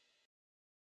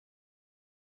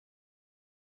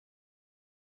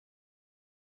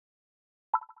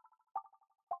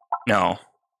 No.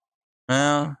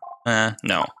 Well,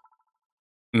 no.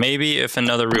 Maybe if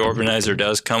another reorganizer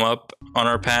does come up on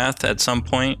our path at some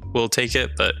point, we'll take it.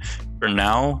 But for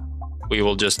now, we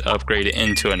will just upgrade it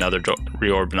into another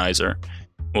reorganizer.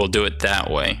 We'll do it that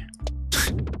way.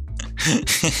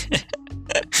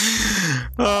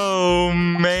 Oh,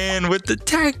 man, with the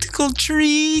tactical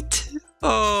treat.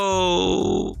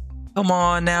 Oh, come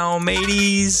on now,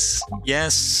 mateys.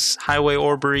 Yes, Highway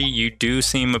Orbery, you do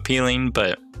seem appealing,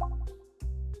 but...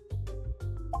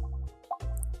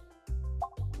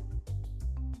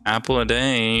 apple a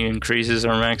day increases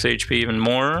our max HP even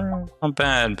more. Not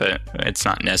bad, but it's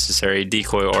not necessary.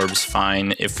 Decoy orb's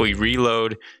fine. If we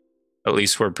reload, at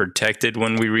least we're protected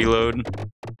when we reload,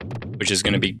 which is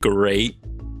going to be great.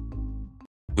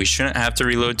 We shouldn't have to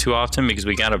reload too often because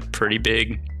we got a pretty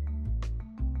big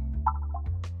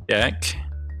deck.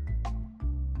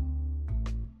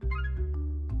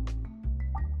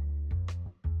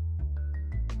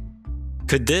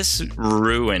 Could this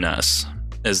ruin us,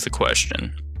 is the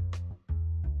question.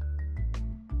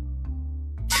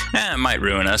 It might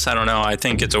ruin us. I don't know. I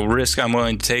think it's a risk I'm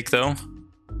willing to take, though.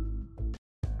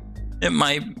 It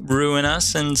might ruin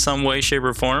us in some way, shape,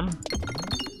 or form.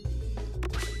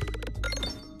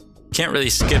 Can't really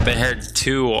skip ahead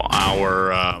to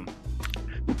our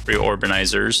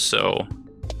reorganizers, so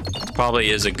it probably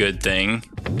is a good thing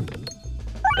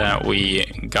that we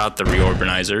got the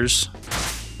reorganizers.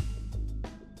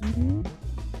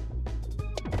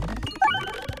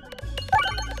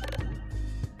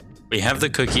 We have the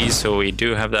cookies, so we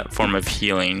do have that form of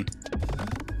healing.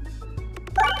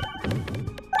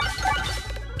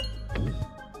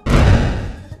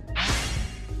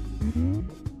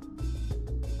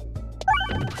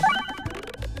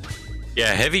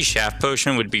 Yeah, heavy shaft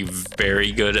potion would be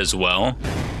very good as well.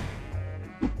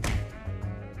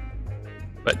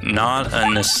 But not a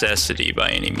necessity by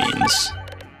any means.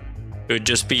 It would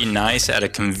just be nice at a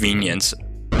convenience.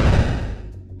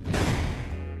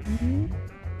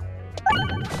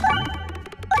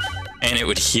 And it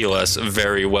would heal us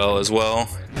very well as well.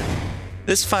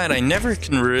 This fight I never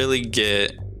can really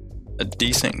get a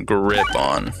decent grip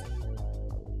on.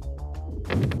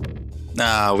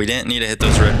 Nah, we didn't need to hit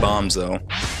those red bombs though.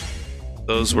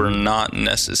 Those were not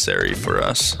necessary for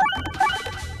us.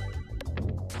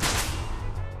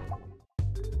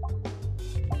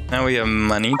 Now we have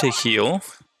money to heal.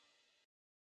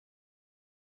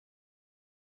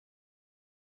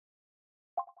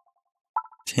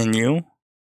 Continue.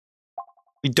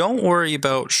 We don't worry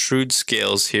about shrewd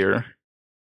scales here.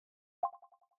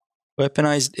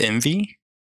 Weaponized envy?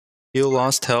 Heal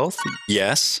lost health?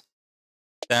 Yes.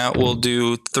 That will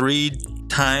do 3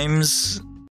 times...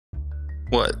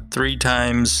 what? 3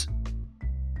 times...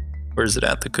 where's it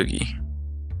at, the cookie?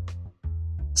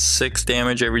 6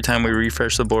 damage every time we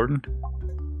refresh the board.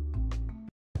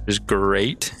 Which is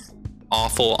great.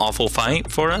 Awful, awful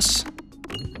fight for us.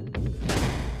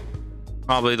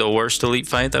 Probably the worst elite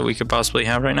fight that we could possibly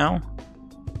have right now.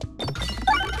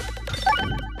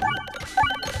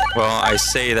 Well, I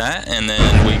say that, and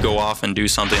then we go off and do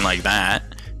something like that,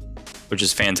 which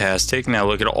is fantastic. Now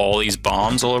look at all these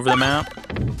bombs all over the map.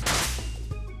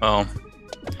 Well,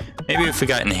 maybe if we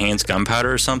got enhanced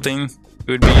gunpowder or something, it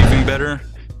would be even better.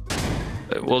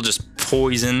 But we'll just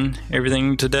poison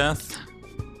everything to death.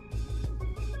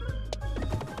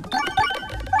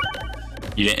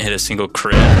 You didn't hit a single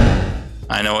crit.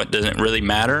 I know it doesn't really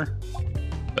matter,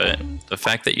 but the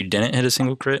fact that you didn't hit a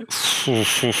single crit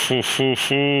with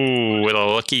a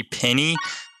lucky penny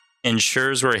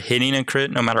ensures we're hitting a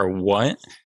crit no matter what.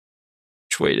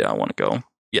 Which way do I want to go?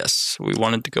 Yes, we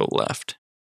wanted to go left.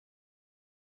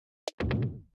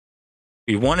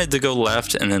 We wanted to go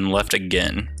left and then left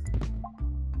again.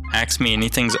 Ask me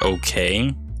anything's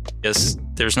okay. Yes,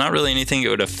 there's not really anything it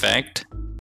would affect.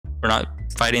 We're not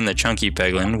fighting the chunky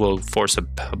Peglin. We'll force a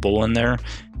pebble in there.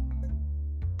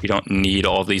 We don't need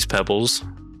all these pebbles.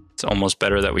 It's almost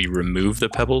better that we remove the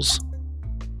pebbles.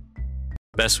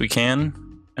 Best we can.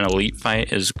 An elite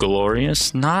fight is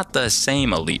glorious. Not the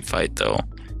same elite fight though.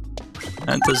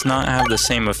 That does not have the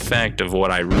same effect of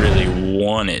what I really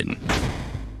wanted.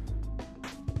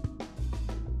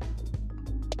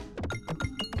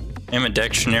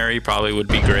 Ambidextrary probably would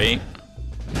be great.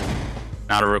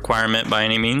 Not a requirement by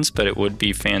any means, but it would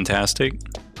be fantastic.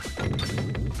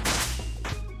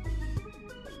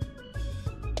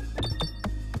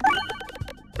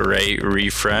 Great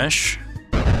refresh.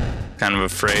 Kind of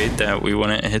afraid that we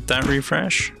wouldn't hit that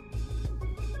refresh.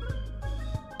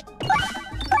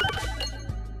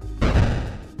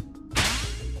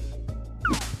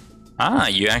 Ah,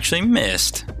 you actually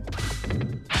missed.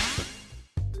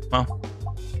 Well,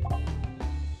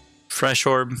 fresh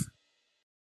orb,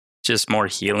 just more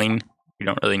healing. We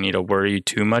don't really need to worry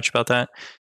too much about that.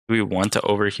 Do we want to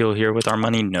overheal here with our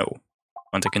money? No. We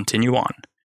want to continue on.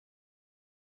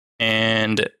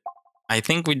 And I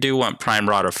think we do want Prime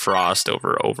Rod of Frost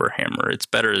over Overhammer. It's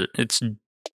better. It's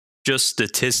just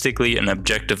statistically and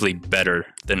objectively better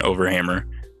than Overhammer.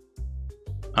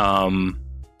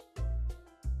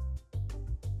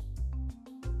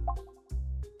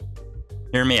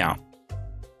 Hear me out.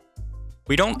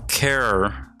 We don't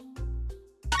care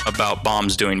about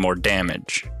bombs doing more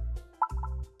damage.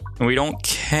 And we don't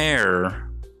care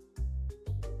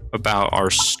about our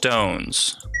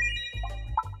stones.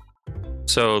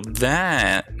 So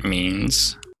that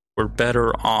means we're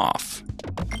better off.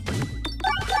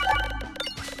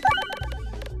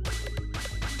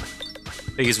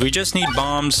 Because we just need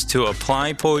bombs to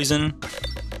apply poison,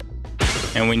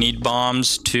 and we need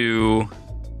bombs to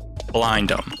blind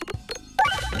them.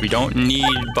 We don't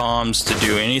need bombs to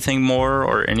do anything more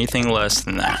or anything less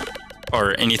than that.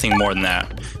 Or anything more than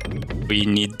that. We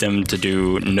need them to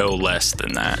do no less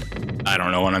than that. I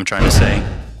don't know what I'm trying to say.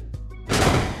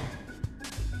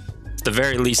 It's the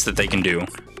very least that they can do.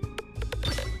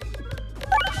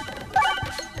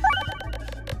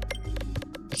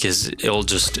 Because it'll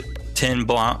just 10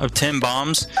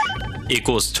 bombs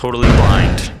equals totally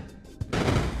blind.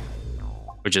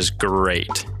 Which is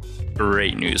great.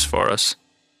 Great news for us.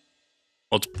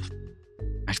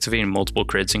 Activating multiple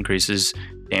crits increases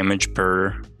damage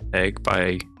per peg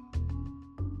by...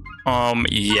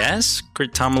 yes.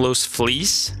 Critomelos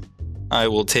Fleece. I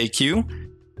will take you.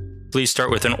 Please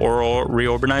start with an oral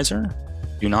reorganizer.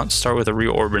 Do not start with a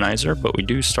reorganizer, but we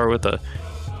do start with a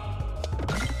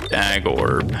dag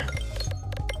orb.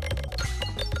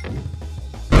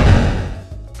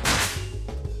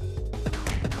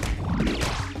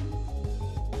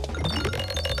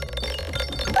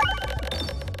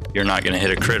 You're not going to hit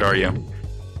a crit, are you?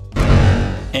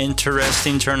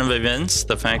 Interesting turn of events.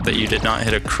 The fact that you did not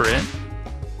hit a crit.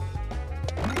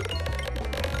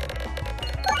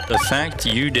 The fact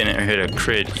you didn't hit a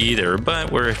crit either,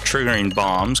 but we're triggering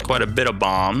bombs, quite a bit of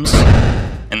bombs.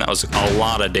 And that was a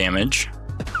lot of damage.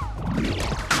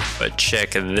 But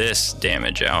check this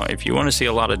damage out. If you want to see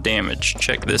a lot of damage,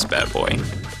 check this bad boy.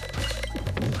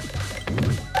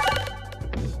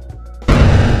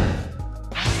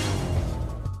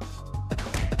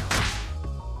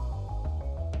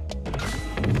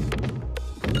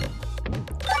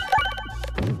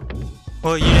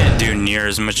 Well, you didn't do near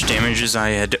as much damage as I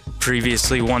had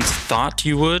previously once thought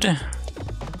you would.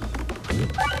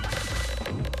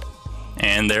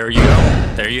 And there you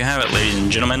go. There you have it, ladies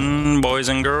and gentlemen, boys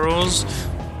and girls.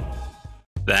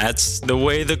 That's the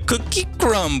way the cookie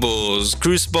crumbles.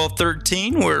 Cruciball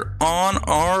 13, we're on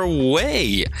our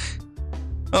way.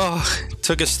 Oh, it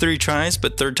took us 3 tries,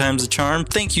 but 3rd time's the charm.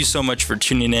 Thank you so much for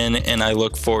tuning in, and I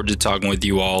look forward to talking with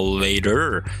you all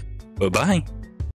later. Bye-bye.